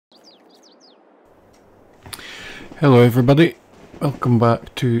Hello everybody, welcome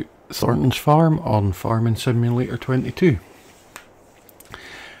back to Thornton's farm on Farming Simulator 22.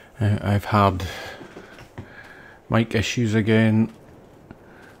 I've had mic issues again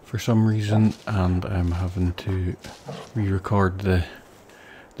for some reason and I'm having to re-record the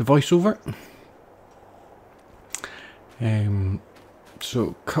voiceover. So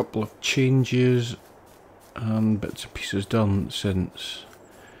a couple of changes and bits and pieces done since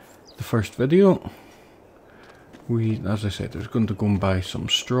the first video. As I said, I was going to go and buy some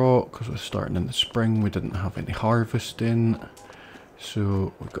straw because we're starting in the spring. We didn't have any harvest in,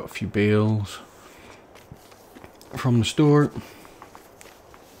 so we got a few bales from the store.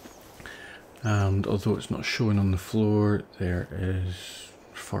 And although it's not showing on the floor, there is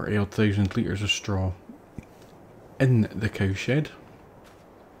 40,000 litres of straw in the cow shed.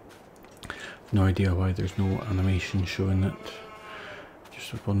 No idea why there's no animation showing it.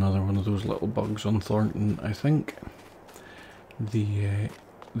 Just another one of those little bugs on Thornton, I think. The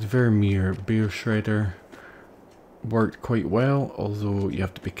Vermeer beer shredder worked quite well, although you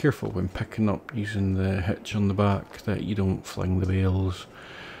have to be careful when picking up using the hitch on the back that you don't fling the bales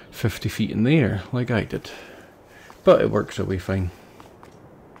 50 feet in the air like I did. But it works away fine.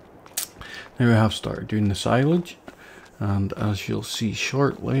 Now we have started doing the silage. And as you'll see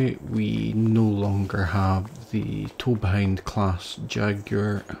shortly, we no longer have the tow behind class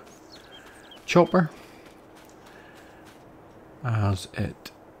Jaguar chopper, as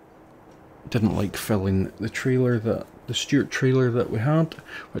it didn't like filling the trailer, the Stewart trailer that we had,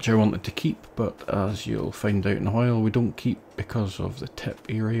 which I wanted to keep, but as you'll find out in a while, we don't keep because of the tip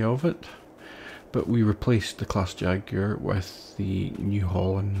area of it. But we replaced the class Jaguar with the New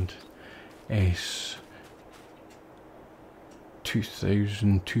Holland S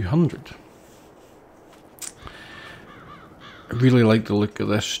 2200. I really like the look of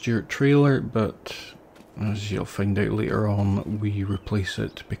this Stewart trailer, but as you'll find out later on, we replace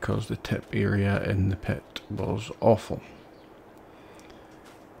it because the tip area in the pit was awful.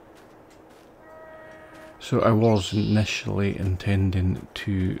 So I was initially intending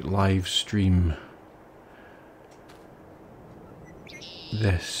to live stream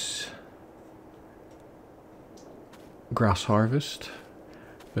this grass harvest,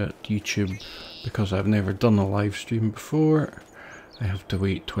 but YouTube, because I've never done a live stream before, I have to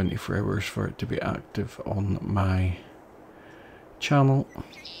wait 24 hours for it to be active on my channel.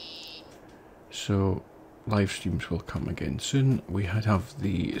 So live streams will come again soon. We have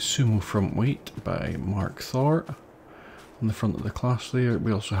the Sumo front weight by Mark Thor on the front of the class there.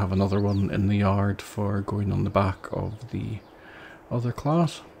 We also have another one in the yard for going on the back of the other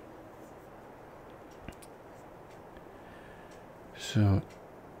class. So,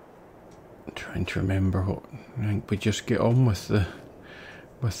 I'm trying to remember what, I think we just get on with the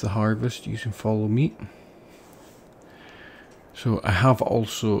harvest using follow me. So I have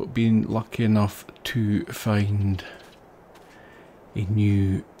also been lucky enough to find a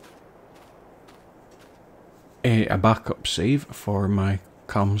new a backup save for my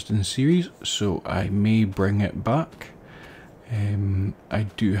Camsden series, so I may bring it back. I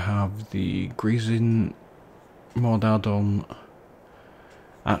do have the grazing mod add-on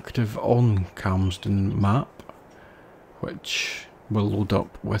active on Camsden map, which will load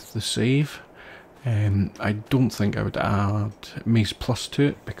up with the save. I don't think I would add Maize Plus to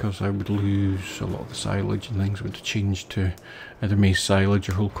it because I would lose a lot of the silage and things would change to either Maize silage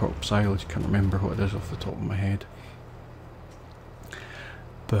or whole crop silage. Can't remember what it is off the top of my head.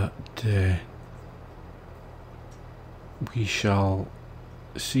 But we shall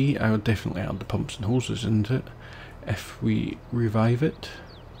see. I would definitely add the pumps and hoses into it if we revive it.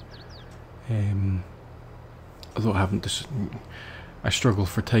 Although I struggle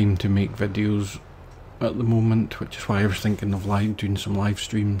for time to make videos at the moment, which is why I was thinking of doing some live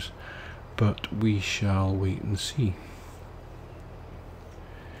streams, but we shall wait and see.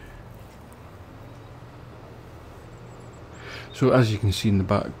 So as you can see in the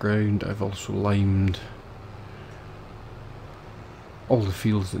background, I've also limed all the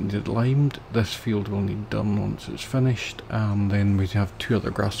fields that needed limed. This field will need done once it's finished, and then we have two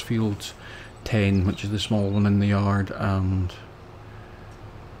other grass fields, 10, which is the small one in the yard, and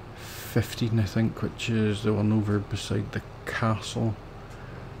 15 I think, which is the one over beside the castle.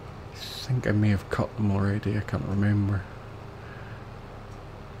 I think I may have cut them already, I can't remember.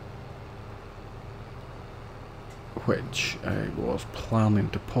 Which I was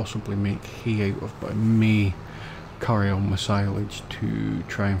planning to possibly make hay out of, but I may carry on with silage to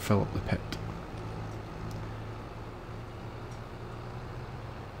try and fill up the pit.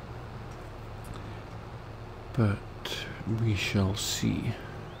 But we shall see.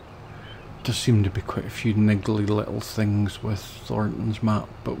 Does seem to be quite a few niggly little things with Thornton's map,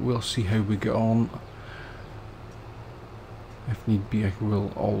 but we'll see how we get on. If need be, I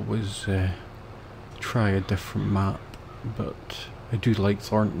will always try a different map, but I do like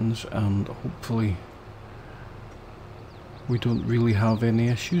Thorntons, and hopefully we don't really have any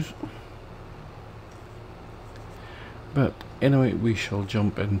issues. But anyway, we shall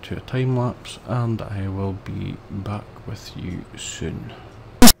jump into a time lapse, and I will be back with you soon.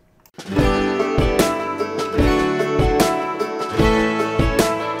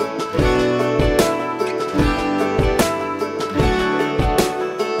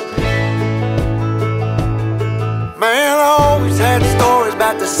 Man, I always had stories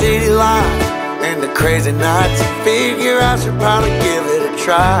about the city life and the crazy nights. Figure I should probably give it a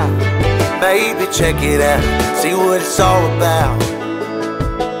try. Maybe check it out, see what it's all about.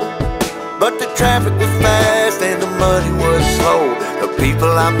 But the traffic was fast and the money was slow. The people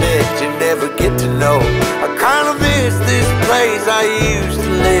I met you never get to know. I kinda miss this place I used to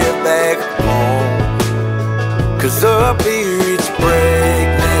live back home. Cause up here it's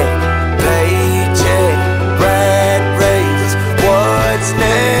breakneck, paycheck, rat race, what's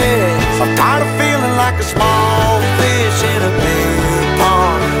next? I'm tired of feeling like a small fish in a big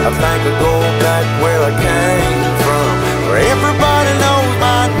pond. I think I'll go back where I came from, where everybody knows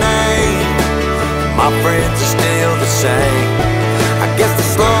my name. My friends are still the same. I guess the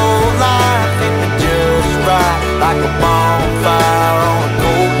slow life hit me just right, like a bonfire on a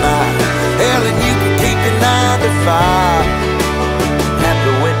cold night. Hell, and you can keep your 9 to 5.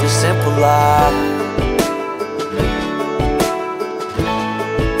 Happy with the simple life.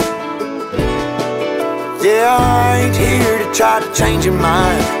 Yeah, I ain't here to try to change your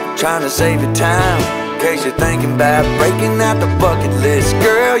mind, trying to save your time. In case you're thinking about breaking out the bucket list,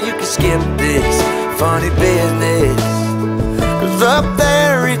 girl, you can skip this funny business. Cause up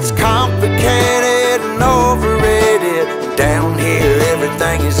there it's complicated and overrated. Down here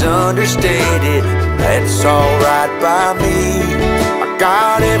everything is understated. That's alright by me. I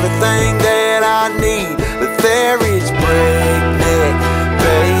got everything that I need, but there is breakneck,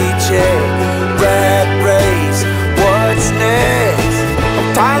 paycheck, rat race, what's next?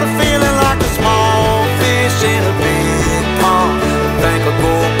 I'm tired of feeling like a small fish in a big pond. I think I'll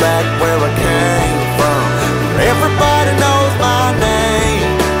go back where I came from, where everybody knows my name.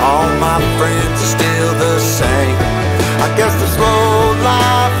 All my friends are still the same. I guess the slow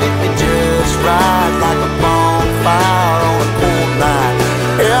life hit me just right, like a bonfire on a cold night.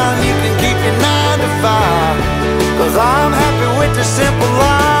 Yeah, you can keep your 9 to 5, cause I'm happy with the simple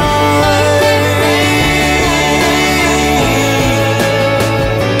life.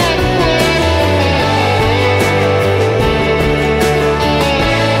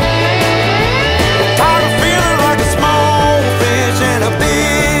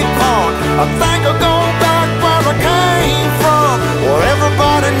 I think I'll go back where I came from, where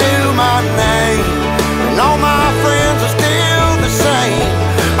everybody knew my name, and all my friends are still the same.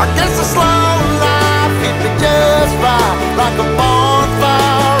 I guess the slow life hit me just right, like a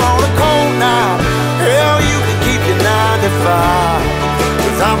bonfire on a cold night. Hell, you can keep your 9 to 5,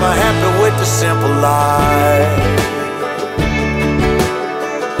 cause I'm happy with the simple life.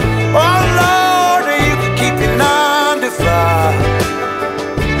 Oh Lord, you can keep your 9 to 5.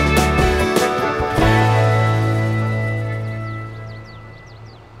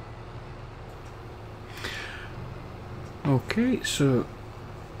 Okay, so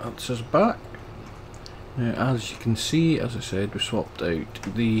that's us back. Now, as you can see, as I said, we swapped out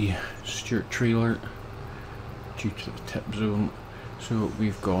the Stewart trailer due to the tip zone. So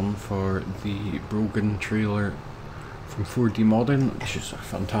we've gone for the Brogan trailer from 4D Modding, which is a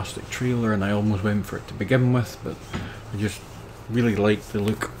fantastic trailer, and I almost went for it to begin with, but I just really like the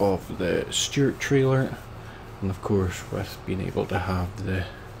look of the Stewart trailer, and of course with being able to have the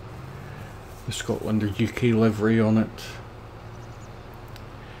Scotland or UK livery on it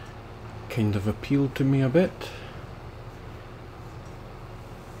kind of appealed to me a bit.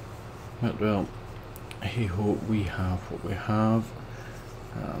 But well, hey ho, we have what we have,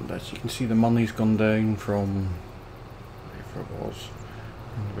 and as you can see the money's gone down from whatever it was,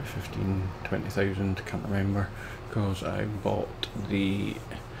 about 15-20,000, can't remember, because I bought the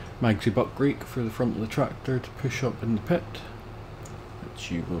Maize buck rake for the front of the tractor to push up in the pit,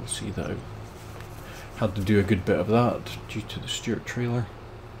 which you will see that I had to do a good bit of that due to the Stewart trailer.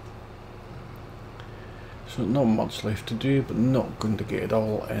 So not much left to do, but not going to get it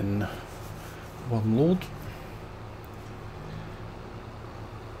all in one load.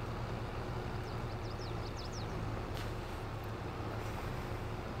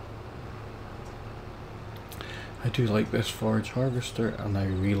 I do like this forage harvester, and I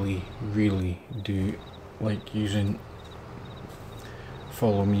really do like using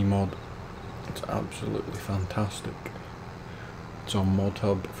Follow Me mod. It's absolutely fantastic. It's on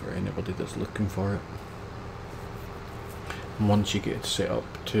ModHub for anybody that's looking for it. And once you get it set up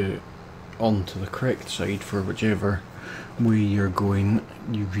onto the correct side for whichever way you're going,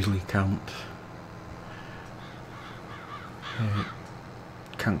 you really can't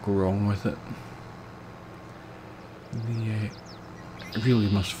go wrong with it. You really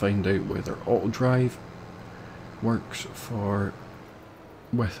must find out whether auto drive works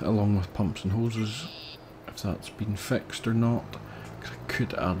along with pumps and hoses, if that's been fixed or not, because I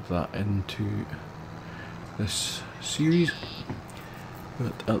could add that into this series,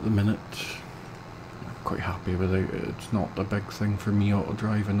 but at the minute I'm quite happy without it. It's not a big thing for me, auto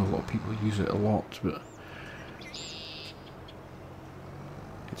drive. I know a lot of people use it a lot, but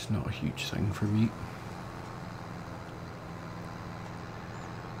it's not a huge thing for me.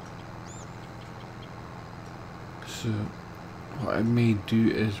 So what I may do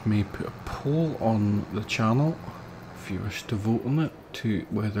is put a poll on the channel if you wish to vote on it, to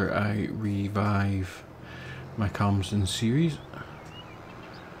whether I revive my Camsden series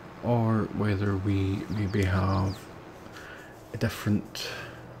or whether we maybe have a different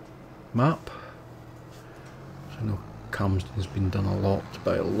map. So I know Camsden's been done a lot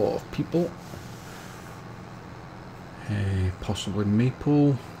by a lot of people, possibly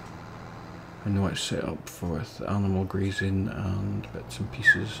Maple. I know it's set up for animal grazing and bits and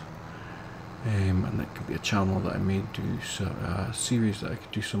pieces, and it could be a channel that I may do, so a series that I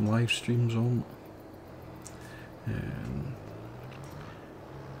could do some live streams on.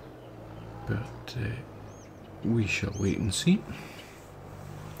 But we shall wait and see.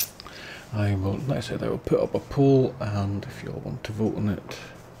 I will, like I said, I will put up a poll, and if you all want to vote on it,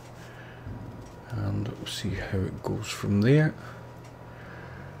 and we'll see how it goes from there.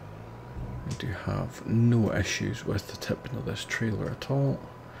 I do have no issues with the tipping of this trailer at all.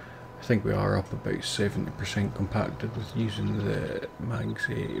 I think we are up about 70% compacted with using the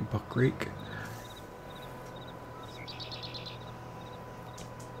Maize buck rake.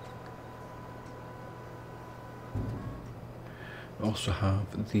 I also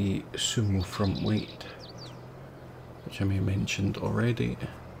have the Sumo front weight, which I may have mentioned already,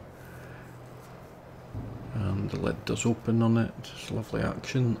 and the lid does open on it. It's lovely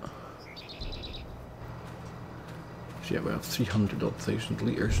action. So yeah, we have 300 odd thousand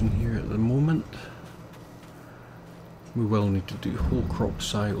litres in here at the moment. We will need to do whole crop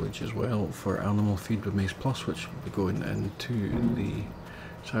silage as well for animal feed with Maize Plus, which will be going into the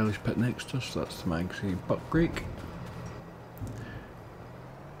silage pit next to us. So that's the Maize buck rake.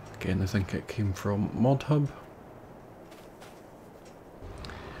 Again, I think it came from ModHub.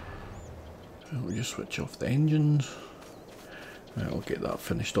 So we'll just switch off the engines. I'll get that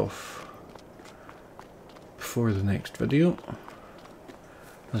finished off before the next video.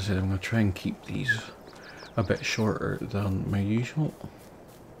 As I said, I'm going to try and keep these a bit shorter than my usual.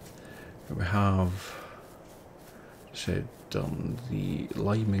 We have done the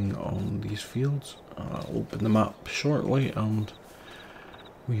liming on these fields. I'll open the map shortly and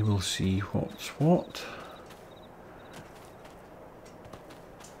we will see what's what.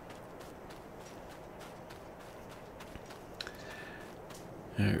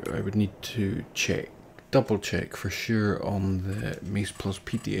 Now I would need to double check for sure on the Maize Plus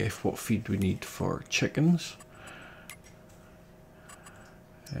PDF what feed we need for chickens.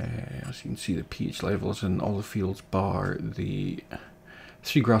 As you can see, the pH levels in all the fields bar the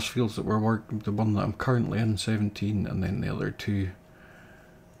 3 grass fields that we're working, the one that I'm currently in, 17, and then the other 2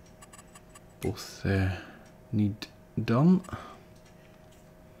 both need done.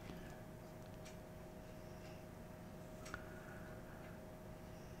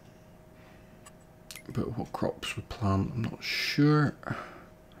 But what crops we plant, I'm not sure.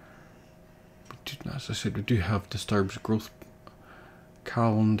 As I said, we do have Disturbed's growth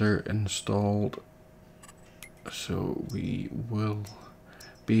calendar installed, so we will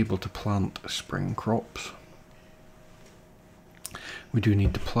be able to plant spring crops. We do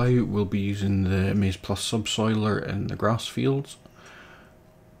need to plough. We'll be using the Maize Plus subsoiler in the grass fields.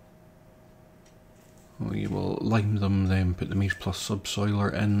 We will lime them, then put the Maize Plus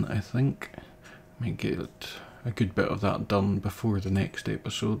subsoiler in, I think. Might get a good bit of that done before the next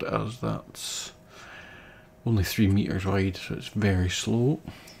episode, as that's only 3 meters wide, so it's very slow.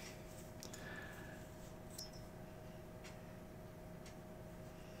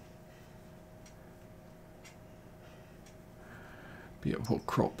 But yeah, what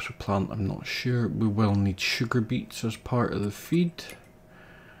crops we plant, I'm not sure. We will need sugar beets as part of the feed.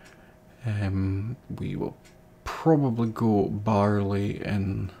 We will probably go barley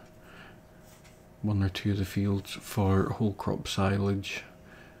in one or two of the fields for whole crop silage.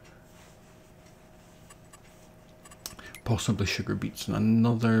 Possibly sugar beets in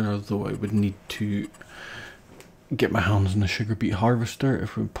another, although I would need to get my hands on a sugar beet harvester.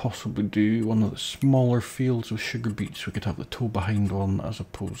 If we possibly do one of the smaller fields with sugar beets, we could have the tow behind one as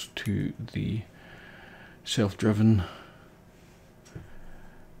opposed to the self-driven.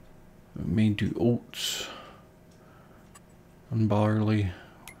 We may do oats and barley,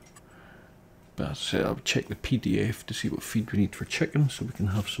 but as I said, I'll check the PDF to see what feed we need for chickens so we can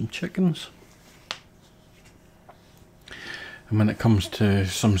have some chickens. And when it comes to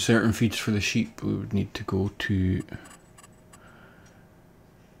some certain feeds for the sheep, we would need to go to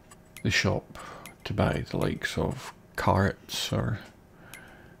the shop to buy the likes of carrots or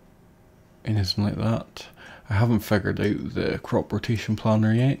anything like that. I haven't figured out the crop rotation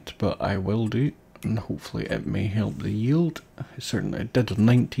planner yet, but I will do, and hopefully it may help the yield. It did on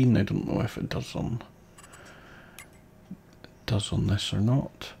 19, I don't know if it does on this or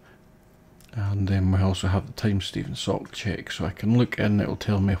not. And then we also have the time Stephen stock check, so I can look in, it will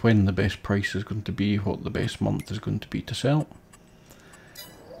tell me when the best price is going to be, what the best month is going to be to sell.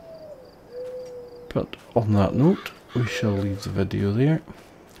 But on that note, we shall leave the video there.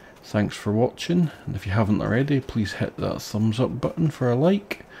 Thanks for watching, and if you haven't already, please hit that thumbs up button for a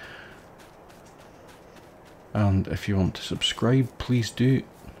like. And if you want to subscribe, please do.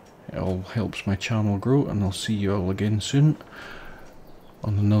 It all helps my channel grow, and I'll see you all again soon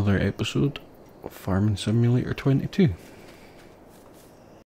on another episode of Farming Simulator 22.